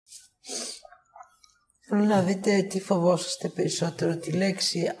Θέλω να δείτε τι φοβόσαστε περισσότερο, τη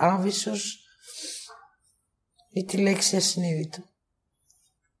λέξη Άβυσσος ή τη λέξη ασυνείδητο.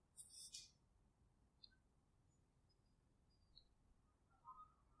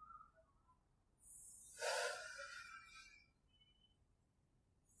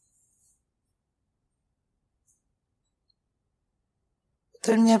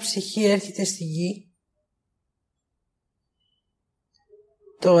 Όταν μια ψυχή έρχεται στη γη,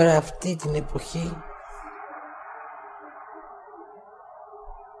 τώρα αυτή την εποχή,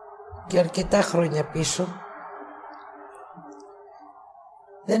 και αρκετά χρόνια πίσω,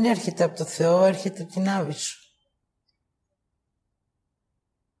 δεν έρχεται από το Θεό, έρχεται από την Άβυσσο.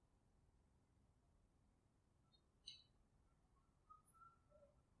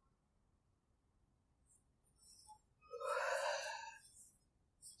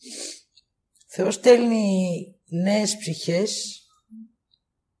 Ο Θεός στέλνει νέες ψυχές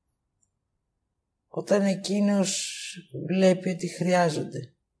όταν εκείνος βλέπει ότι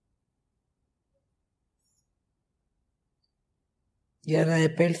χρειάζονται για να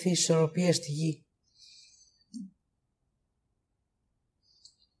επέλθει η ισορροπία στη γη.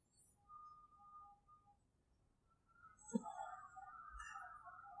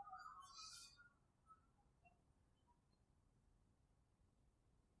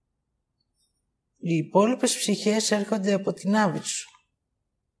 Οι υπόλοιπες ψυχές έρχονται από την Άβυσσο.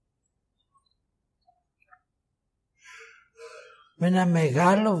 Με ένα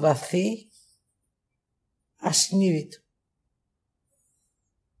μεγάλο, βαθύ, ασυνείδητο.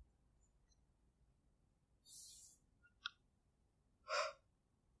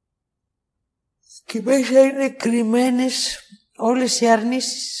 Και μέσα είναι κρυμμένες όλες οι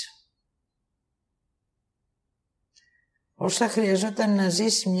αρνήσεις. Όσα χρειαζόταν να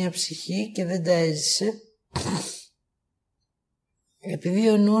ζήσει μια ψυχή και δεν τα έζησε, επειδή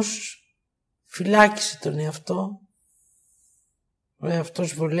ο νους φυλάκισε τον εαυτό, ο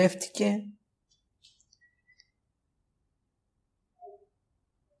εαυτός βολεύτηκε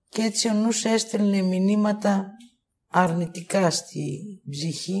και έτσι ο νους έστελνε μηνύματα αρνητικά στη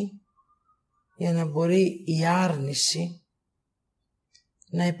ψυχή για να μπορεί η άρνηση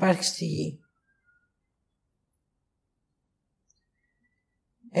να υπάρχει στη γη.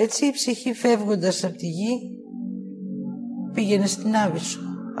 Έτσι η ψυχή φεύγοντας από τη γη πήγαινε στην Άβυσσο,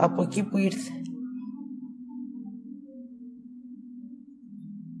 από εκεί που ήρθε.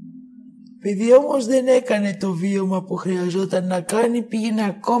 Επειδή όμως δεν έκανε το βίωμα που χρειαζόταν να κάνει, πήγαινε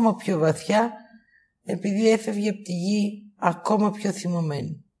ακόμα πιο βαθιά, επειδή έφευγε από τη γη ακόμα πιο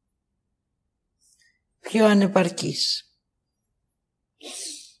θυμωμένη. Πιο ανεπαρκής.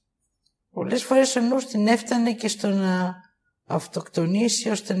 Πολλές φορές ο νους την έφτανε και στο να αυτοκτονήσει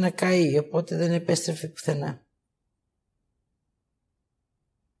ώστε να καεί, οπότε δεν επέστρεφε πουθενά.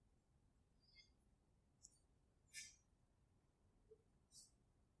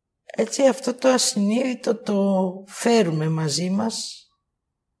 Έτσι αυτό το ασυνείδητο το φέρουμε μαζί μας,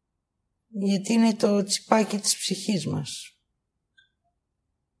 γιατί είναι το τσιπάκι της ψυχής μας.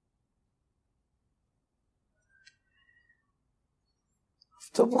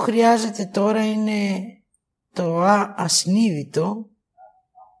 Αυτό που χρειάζεται τώρα είναι το ασυνείδητο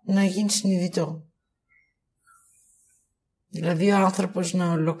να γίνει συνειδητό. Δηλαδή ο άνθρωπος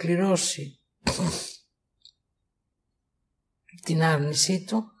να ολοκληρώσει την άρνησή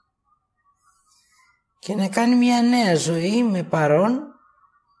του και να κάνει μια νέα ζωή με παρόν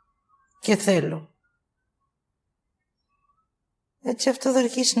και θέλω. Έτσι αυτό θα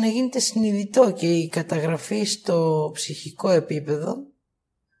αρχίσει να γίνεται συνειδητό και η καταγραφή στο ψυχικό επίπεδο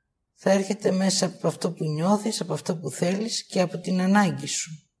θα έρχεται μέσα από αυτό που νιώθεις, από αυτό που θέλεις και από την ανάγκη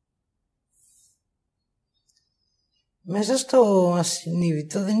σου. Μέσα στο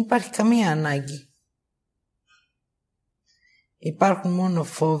ασυνείδητο δεν υπάρχει καμία ανάγκη. Υπάρχουν μόνο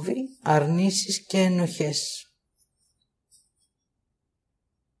φόβοι, αρνήσεις και ενοχές.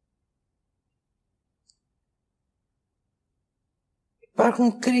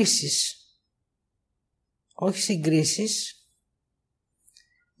 Υπάρχουν κρίσεις, όχι συγκρίσεις,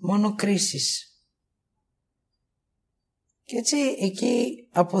 μόνο κρίσεις. Και έτσι εκεί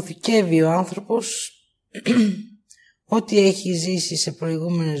αποθηκεύει ο άνθρωπος ό,τι έχει ζήσει σε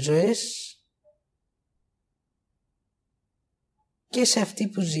προηγούμενες ζωές και σε αυτή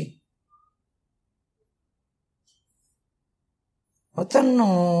που ζει. Όταν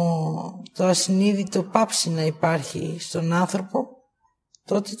το ασυνείδητο πάψει να υπάρχει στον άνθρωπο,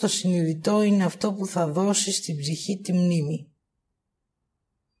 τότε το συνειδητό είναι αυτό που θα δώσει στην ψυχή τη μνήμη.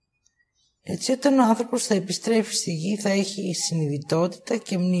 Έτσι όταν ο άνθρωπος θα επιστρέφει στη γη θα έχει συνειδητότητα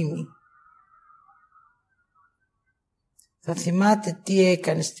και μνήμη. Θα θυμάται τι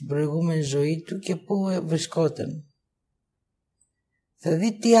έκανε στην προηγούμενη ζωή του και πού βρισκόταν. Θα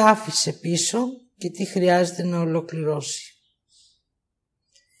δει τι άφησε πίσω και τι χρειάζεται να ολοκληρώσει.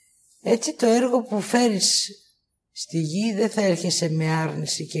 Έτσι το έργο που φέρεις στη γη δεν θα έρχεσαι με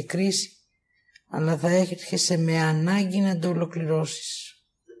άρνηση και κρίση, αλλά θα έρχεσαι με ανάγκη να το ολοκληρώσεις.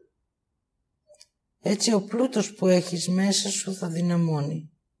 Έτσι ο πλούτος που έχεις μέσα σου θα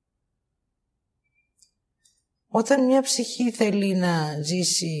δυναμώνει. Όταν μια ψυχή θέλει να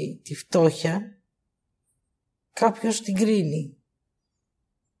ζήσει τη φτώχεια, κάποιος την κρίνει.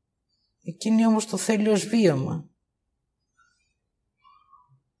 Εκείνη όμως το θέλει ως βίωμα.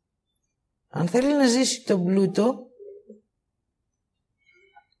 Αν θέλει να ζήσει τον πλούτο,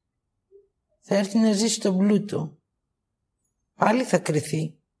 θα έρθει να ζήσει τον πλούτο. Πάλι θα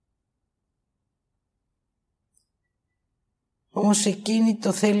κριθεί. Όμως εκείνη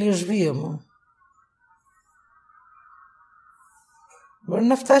το θέλει ως βίωμα. Μπορεί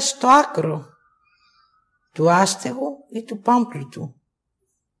να φτάσει στο άκρο του άστεγου ή του πάμπλουτου.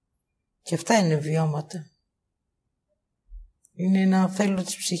 Και αυτά είναι βιώματα. Είναι ένα θέλω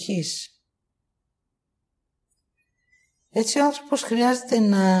της ψυχής. Έτσι ο άνθρωπος χρειάζεται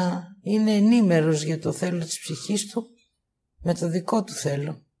να είναι ενήμερος για το θέλω της ψυχής του με το δικό του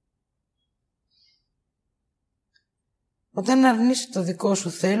θέλω. Όταν αρνείσαι το δικό σου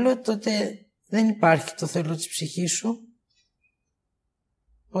θέλω, τότε δεν υπάρχει το θέλω της ψυχής σου,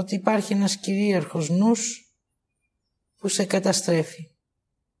 ότι υπάρχει ένας κυρίαρχος νους που σε καταστρέφει.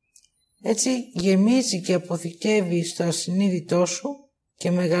 Έτσι γεμίζει και αποθηκεύει στο ασυνείδητό σου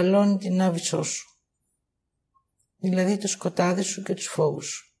και μεγαλώνει την άβυσσό σου. Δηλαδή το σκοτάδι σου και τους φόβους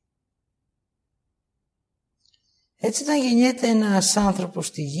σου. Έτσι όταν γεννιέται ένας άνθρωπος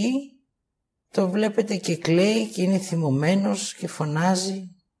στη γη, το βλέπετε και κλαίει και είναι θυμωμένος και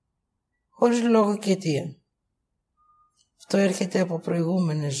φωνάζει, χωρίς λόγο και αιτία. Αυτό έρχεται από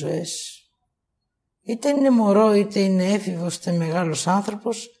προηγούμενες ζωές. Είτε είναι μωρό, είτε είναι έφηβος, είτε μεγάλος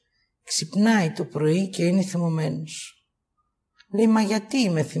άνθρωπος, ξυπνάει το πρωί και είναι θυμωμένος. Λέει, μα γιατί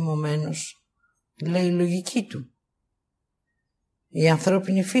είμαι θυμωμένος? Λέει η λογική του. Η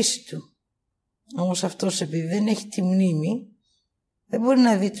ανθρώπινη φύση του. Όμως αυτός επειδή δεν έχει τη μνήμη, δεν μπορεί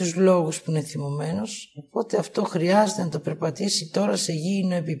να δει τους λόγους που είναι θυμωμένος, οπότε αυτό χρειάζεται να το περπατήσει τώρα σε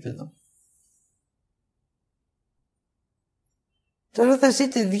γήινο επίπεδο. Τώρα θα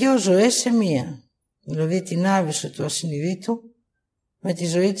ζείτε 2 ζωές σε μία, δηλαδή την Άβυσσο του Ασυνειδήτου με τη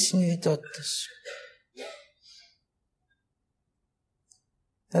Ζωή της Συνειδητότητας.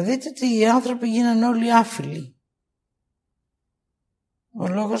 Θα δείτε ότι οι άνθρωποι γίναν όλοι άφιλοι. Ο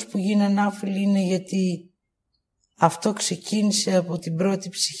λόγος που γίναν άφιλοι είναι γιατί αυτό ξεκίνησε από την πρώτη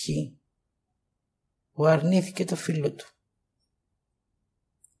ψυχή που αρνήθηκε το φίλο του.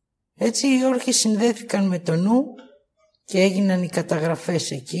 Έτσι οι όρχοι συνδέθηκαν με το νου και έγιναν οι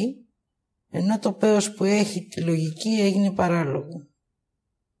καταγραφές εκεί, ενώ το πέος που έχει τη λογική έγινε παράλογο.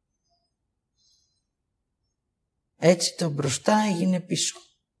 Έτσι το μπροστά έγινε πίσω.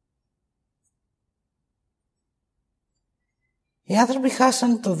 Οι άνθρωποι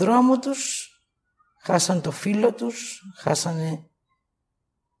χάσαν το δρόμο τους, χάσαν το φίλο τους, χάσανε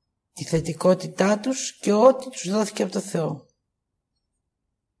τη θετικότητά τους και ό,τι τους δόθηκε από το Θεό.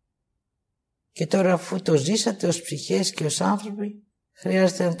 Και τώρα αφού το ζήσατε ως ψυχές και ως άνθρωποι,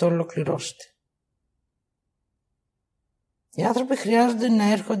 χρειάζεται να το ολοκληρώσετε. Οι άνθρωποι χρειάζονται να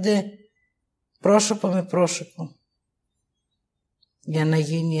έρχονται πρόσωπο με πρόσωπο για να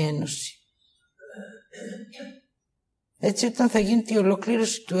γίνει η ένωση. Έτσι όταν θα γίνει η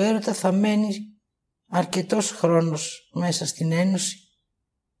ολοκλήρωση του έρωτα θα μένει αρκετός χρόνος μέσα στην ένωση,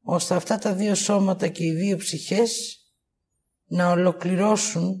 ώστε αυτά τα 2 σώματα και οι 2 ψυχές να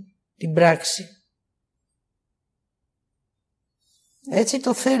ολοκληρώσουν την πράξη. Έτσι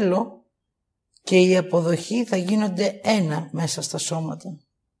το θέλω και η αποδοχή θα γίνονται ένα μέσα στα σώματα.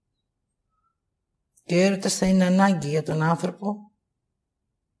 Και ο έρωτας θα είναι ανάγκη για τον άνθρωπο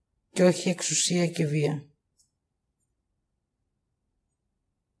και όχι εξουσία και βία.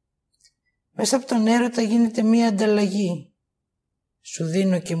 Μέσα από τον έρωτα γίνεται μία ανταλλαγή. Σου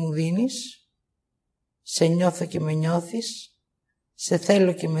δίνω και μου δίνεις, σε νιώθω και με νιώθεις, σε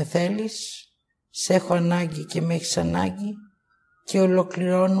θέλω και με θέλεις, σε έχω ανάγκη και με έχεις ανάγκη και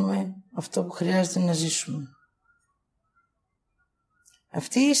ολοκληρώνουμε αυτό που χρειάζεται να ζήσουμε.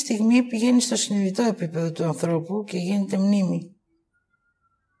 Αυτή η στιγμή πηγαίνει στο συνειδητό επίπεδο του ανθρώπου και γίνεται μνήμη.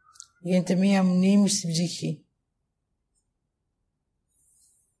 Γίνεται μία μνήμη στην ψυχή.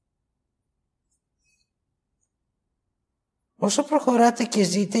 Όσο προχωράτε και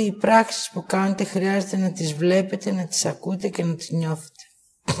ζείτε, οι πράξεις που κάνετε χρειάζεται να τις βλέπετε, να τις ακούτε και να τις νιώθετε.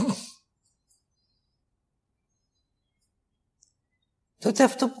 τότε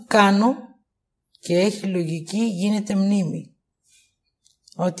αυτό που κάνω και έχει λογική γίνεται μνήμη.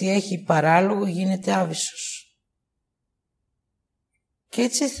 Ό,τι έχει παράλογο γίνεται άβυσσος. Και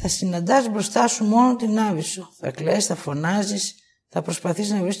έτσι θα συναντάς μπροστά σου μόνο την άβυσσο. Θα κλαις, θα φωνάζεις, θα προσπαθείς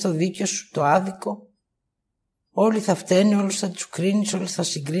να βρεις το δίκιο σου, το άδικο. Όλοι θα φταίνε, όλους θα τους κρίνεις, όλους θα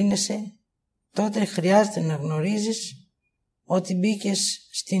συγκρίνεσαι. Τότε χρειάζεται να γνωρίζεις ότι μπήκες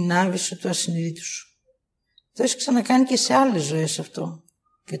στην άβυσσο του ασυνειδήτου σου. Το έχεις ξανακάνει και σε άλλες ζωές αυτό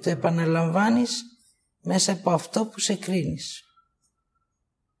και το επαναλαμβάνεις μέσα από αυτό που σε κρίνεις.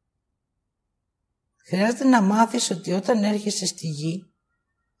 Χρειάζεται να μάθεις ότι όταν έρχεσαι στη γη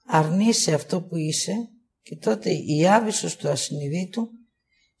αρνείσαι αυτό που είσαι και τότε η άβυσσος του ασυνειδήτου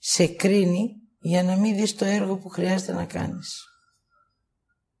σε κρίνει για να μην δεις το έργο που χρειάζεται να κάνεις.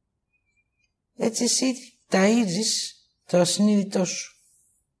 Έτσι εσύ ταΐζεις το ασυνείδητό σου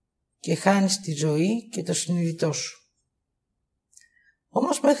και χάνεις τη ζωή και το συνειδητό σου.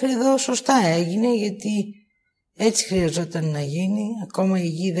 Όμως μέχρι εδώ σωστά έγινε, γιατί έτσι χρειαζόταν να γίνει. Ακόμα η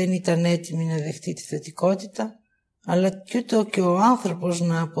γη δεν ήταν έτοιμη να δεχτεί τη θετικότητα, αλλά κι ούτε και ο άνθρωπος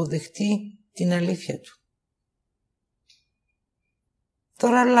να αποδεχτεί την αλήθεια του.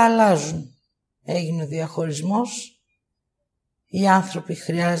 Τώρα όλα αλλάζουν. Έγινε ο διαχωρισμός. Οι άνθρωποι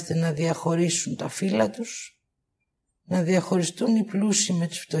χρειάζεται να διαχωρίσουν τα φύλλα τους, να διαχωριστούν οι πλούσιοι με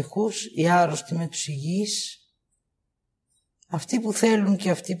τους φτωχούς, οι άρρωστοι με τους υγιείς, αυτοί που θέλουν και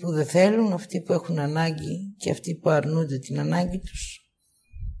αυτοί που δεν θέλουν, αυτοί που έχουν ανάγκη και αυτοί που αρνούνται την ανάγκη τους,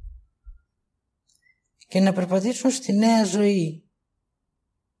 και να περπατήσουν στη νέα ζωή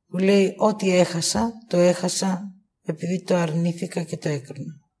που λέει ό,τι έχασα, το έχασα επειδή το αρνήθηκα και το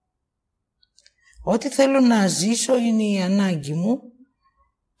έκρινα. Ό,τι θέλω να ζήσω είναι η ανάγκη μου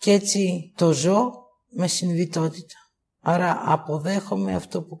και έτσι το ζω με συνειδητότητα. Άρα αποδέχομαι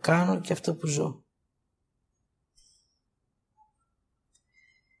αυτό που κάνω και αυτό που ζω.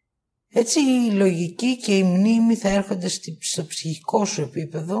 Έτσι η λογική και η μνήμη θα έρχονται στο ψυχικό σου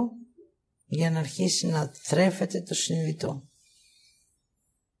επίπεδο για να αρχίσει να θρέφεται το συνειδητό.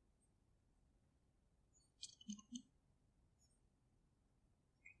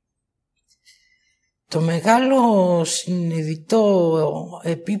 Το μεγάλο συνειδητό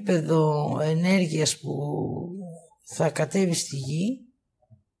επίπεδο ενέργειας που θα κατέβει στη γη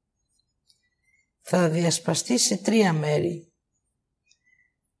θα διασπαστεί σε 3 μέρη.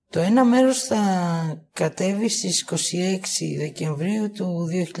 Το ένα μέρος θα κατέβει στις 26 Δεκεμβρίου του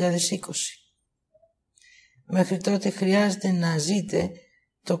 2020. Μέχρι τότε χρειάζεται να ζείτε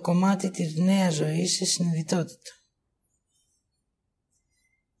το κομμάτι της νέας ζωής σε συνειδητότητα.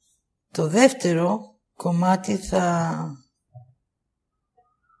 Το δεύτερο κομμάτι θα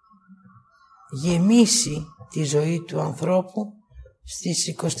γεμίσει τη ζωή του ανθρώπου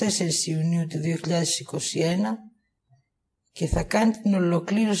στις 24 Ιουνίου του 2021 και θα κάνει την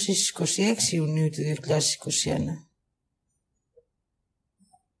ολοκλήρωση στις 26 Ιουνίου του 2021.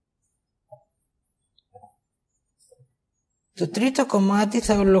 Το τρίτο κομμάτι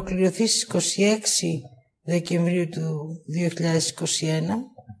θα ολοκληρωθεί στις 26 Δεκεμβρίου του 2021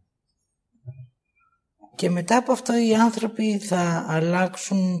 και μετά από αυτό οι άνθρωποι θα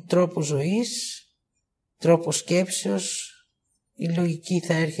αλλάξουν τρόπο ζωής, τρόπο σκέψεως, η λογική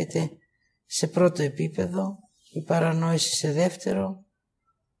θα έρχεται σε πρώτο επίπεδο, η παρανόηση σε δεύτερο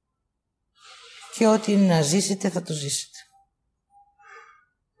και ό,τι είναι να ζήσετε θα το ζήσετε.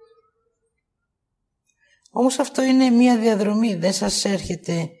 Όμως αυτό είναι μία διαδρομή, δεν σας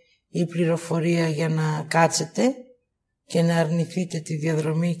έρχεται η πληροφορία για να κάτσετε και να αρνηθείτε τη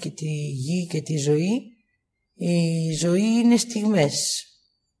διαδρομή και τη γη και τη ζωή. Η ζωή είναι στιγμές.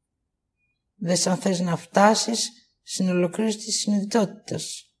 Δες αν θες να φτάσεις στην ολοκλήρωση της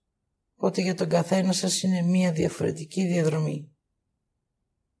συνειδητότητας. Οπότε για τον καθένα σας είναι μία διαφορετική διαδρομή.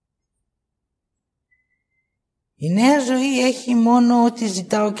 Η νέα ζωή έχει μόνο ό,τι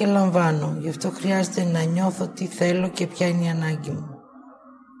ζητάω και λαμβάνω. Γι' αυτό χρειάζεται να νιώθω τι θέλω και ποια είναι η ανάγκη μου.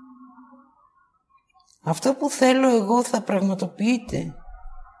 Αυτό που θέλω εγώ θα πραγματοποιείται,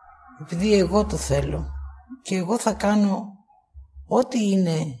 επειδή εγώ το θέλω. Και εγώ θα κάνω ό,τι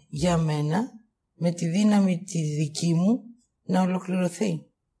είναι για μένα, με τη δύναμη τη δική μου, να ολοκληρωθεί.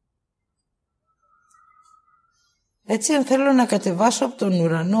 Έτσι, αν θέλω να κατεβάσω από τον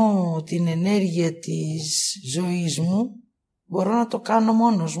ουρανό την ενέργεια της ζωής μου, μπορώ να το κάνω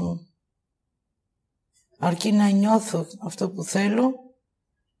μόνος μου. Αρκεί να νιώθω αυτό που θέλω,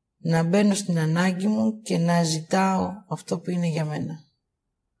 να μπαίνω στην ανάγκη μου και να ζητάω αυτό που είναι για μένα.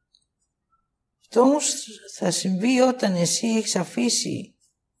 Αυτό όμως θα συμβεί όταν εσύ έχεις αφήσει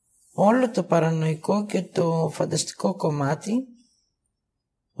όλο το παρανοϊκό και το φανταστικό κομμάτι,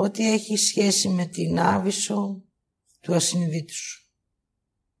 ό,τι έχει σχέση με την άβυσσο του ασυνειδήτου σου.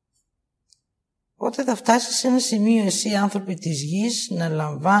 Οπότε θα φτάσεις σε ένα σημείο εσύ, άνθρωποι της γης, να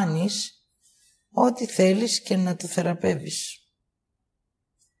λαμβάνεις ό,τι θέλεις και να το θεραπεύεις.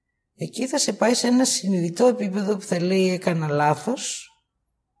 Εκεί θα σε πάει σε ένα συνειδητό επίπεδο που θα λέει έκανα λάθος,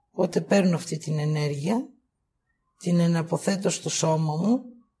 οπότε παίρνω αυτή την ενέργεια, την εναποθέτω στο σώμα μου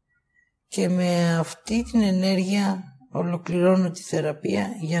και με αυτή την ενέργεια ολοκληρώνω τη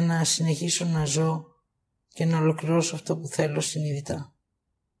θεραπεία για να συνεχίσω να ζω και να ολοκληρώσω αυτό που θέλω συνειδητά.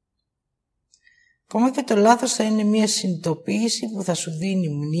 Ακόμα και το λάθος θα είναι μια συνειδητοποίηση που θα σου δίνει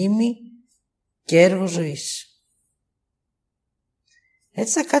μνήμη και έργο ζωής.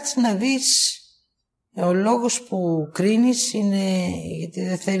 Έτσι θα κάτσεις να δεις, ο λόγος που κρίνεις είναι γιατί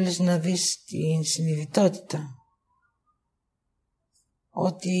δεν θέλεις να δεις την συνειδητότητα.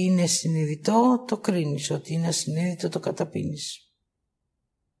 Ό,τι είναι συνειδητό το κρίνεις, ό,τι είναι ασυνείδητο το καταπίνεις.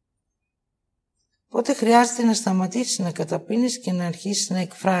 Οπότε χρειάζεται να σταματήσεις να καταπίνεις και να αρχίσεις να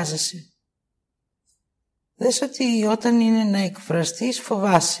εκφράζεσαι. Δες ότι όταν είναι να εκφραστείς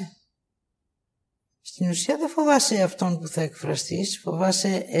φοβάσαι. Στην ουσία δεν φοβάσαι αυτόν που θα εκφραστείς,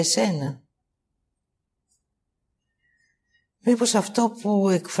 φοβάσαι εσένα. Μήπως αυτό που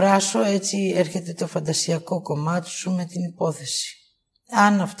εκφράσω έτσι έρχεται το φαντασιακό κομμάτι σου με την υπόθεση.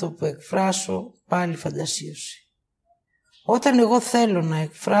 Αν αυτό που εκφράσω πάλι φαντασίωση. Όταν εγώ θέλω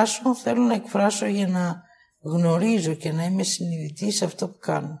να εκφράσω για να γνωρίζω και να είμαι συνειδητή σε αυτό που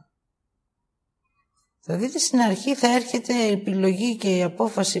κάνω. Θα δείτε στην αρχή θα έρχεται επιλογή και η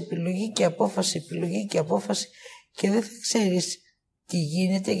απόφαση, επιλογή και απόφαση, επιλογή και απόφαση και δεν θα ξέρεις τι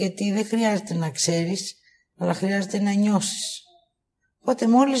γίνεται γιατί δεν χρειάζεται να ξέρεις, αλλά χρειάζεται να νιώσεις. Οπότε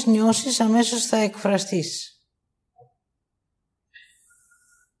μόλις νιώσεις αμέσως θα εκφραστείς.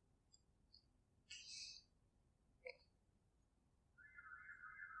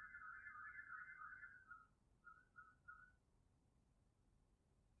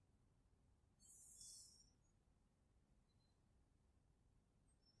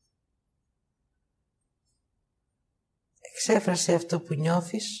 Εξέφρασε αυτό που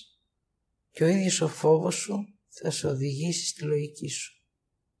νιώθεις και ο ίδιος ο φόβος σου θα σε οδηγήσει στη λογική σου.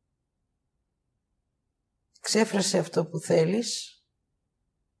 Εξέφρασε αυτό που θέλεις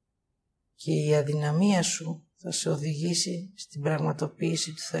και η αδυναμία σου θα σε οδηγήσει στην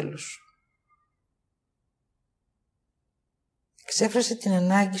πραγματοποίηση του θέλους σου. Εξέφρασε την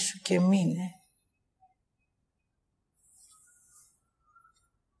ανάγκη σου και μείνε.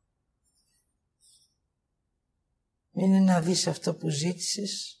 Είναι να δεις αυτό που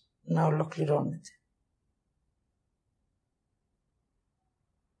ζήτησες να ολοκληρώνεται.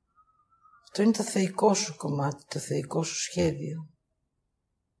 Αυτό είναι το θεϊκό σου κομμάτι, το θεϊκό σου σχέδιο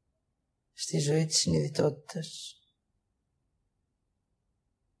στη ζωή της συνειδητότητας.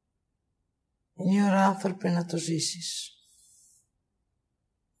 Είναι η ώρα, άνθρωπε, να το ζήσεις.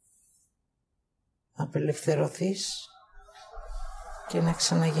 Να απελευθερωθείς και να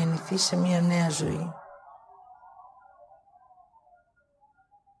ξαναγεννηθείς σε μια νέα ζωή.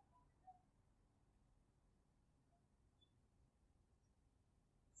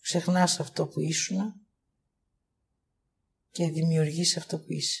 Ξεχνάς αυτό που ήσουνα και δημιουργείς αυτό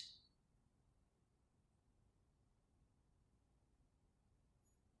που είσαι.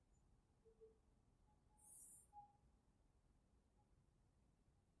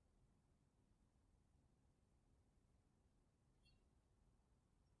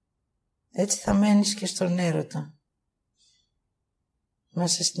 Έτσι θα μένεις και στον έρωτα,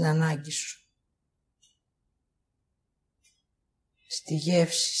 μέσα στην ανάγκη σου. Στη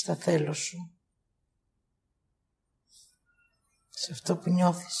γεύση, στα θέλω σου. Σε αυτό που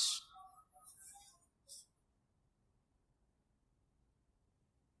νιώθεις.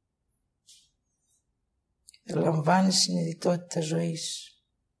 Λαμβάνεις συνειδητότητα ζωής.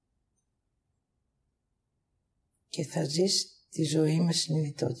 Και θα ζεις τη ζωή με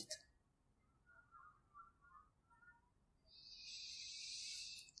συνειδητότητα.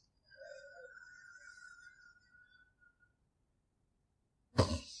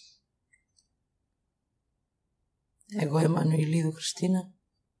 Εγώ, Εμμανουηλίδου Χριστίνα,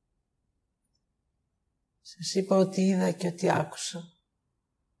 σας είπα ότι είδα και ότι άκουσα,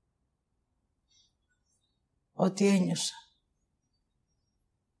 ότι ένιωσα.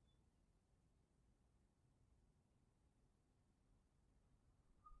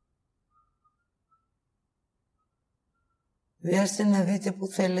 Βιάστε να δείτε που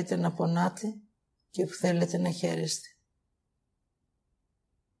θέλετε να πονάτε και που θέλετε να χαίρεστε.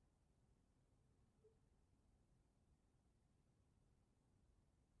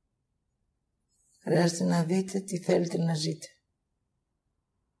 Χρειάζεται να δείτε τι θέλετε να ζείτε.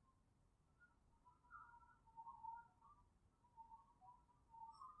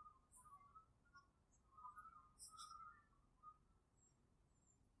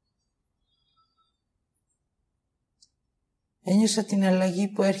 Ένιωσα την αλλαγή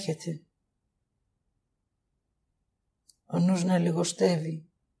που έρχεται. Ο νους να λιγοστεύει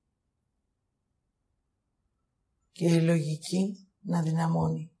και η λογική να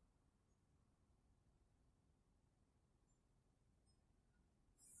δυναμώνει.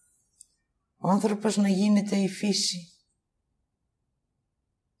 Ο άνθρωπος να γίνεται η φύση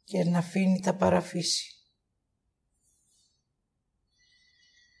και να αφήνει τα παραφύση.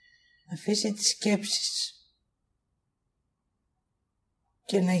 Να αφήσει τις σκέψεις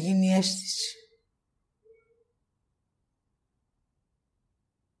και να γίνει αίσθηση.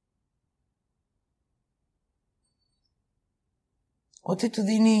 Ό,τι του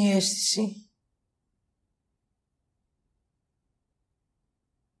δίνει η αίσθηση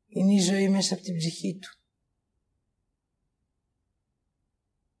είναι η ζωή μέσα από την ψυχή του.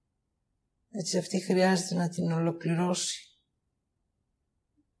 Έτσι αυτή χρειάζεται να την ολοκληρώσει.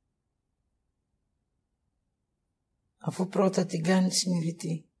 Αφού πρώτα την κάνει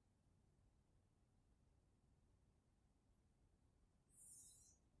συνειδητή.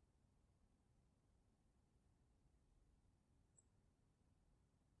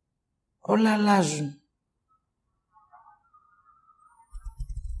 Όλα αλλάζουν.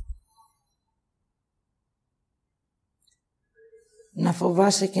 Να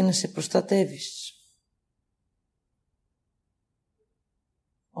φοβάσαι και να σε προστατεύεις.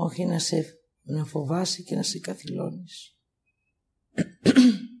 Όχι να φοβάσαι και να σε καθυλώνεις.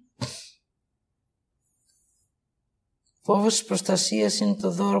 Φόβος της προστασίας είναι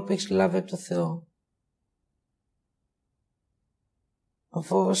το δώρο που έχεις λάβει από το Θεό. Ο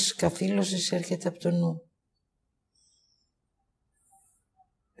φόβος της καθήλωσης έρχεται από το νου.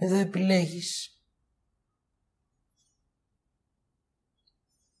 Εδώ επιλέγεις.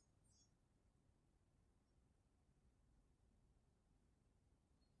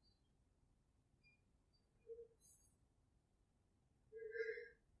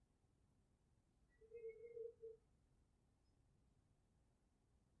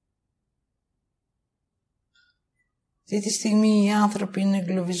 Αυτή τη στιγμή οι άνθρωποι είναι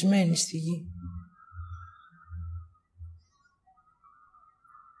εγκλωβισμένοι στη γη.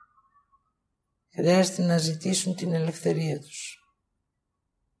 Χρειάζεται να ζητήσουν την ελευθερία τους.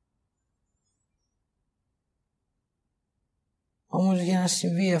 Όμως για να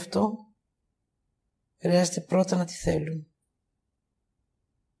συμβεί αυτό, χρειάζεται πρώτα να τη θέλουν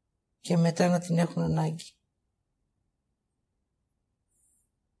και μετά να την έχουν ανάγκη.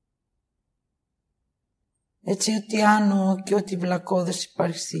 Έτσι ότι άνω και ό,τι βλακώδες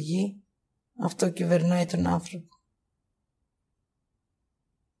υπάρχει στη γη, αυτό κυβερνάει τον άνθρωπο.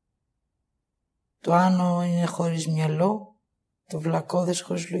 Το άνω είναι χωρίς μυαλό, το βλακώδες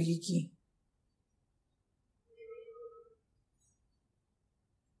χωρίς λογική.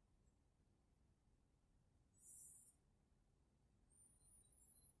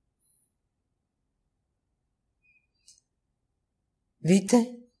 Δείτε,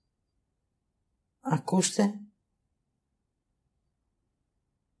 ακούστε,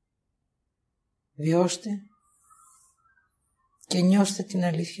 βιώστε και νιώστε την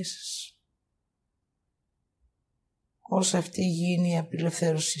αλήθεια σας. Όσα αυτή γίνει η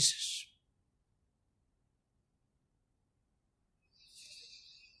απελευθέρωσή σας.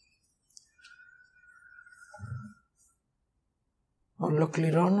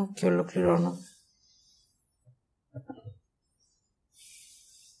 Ολοκληρώνω και ολοκληρώνω.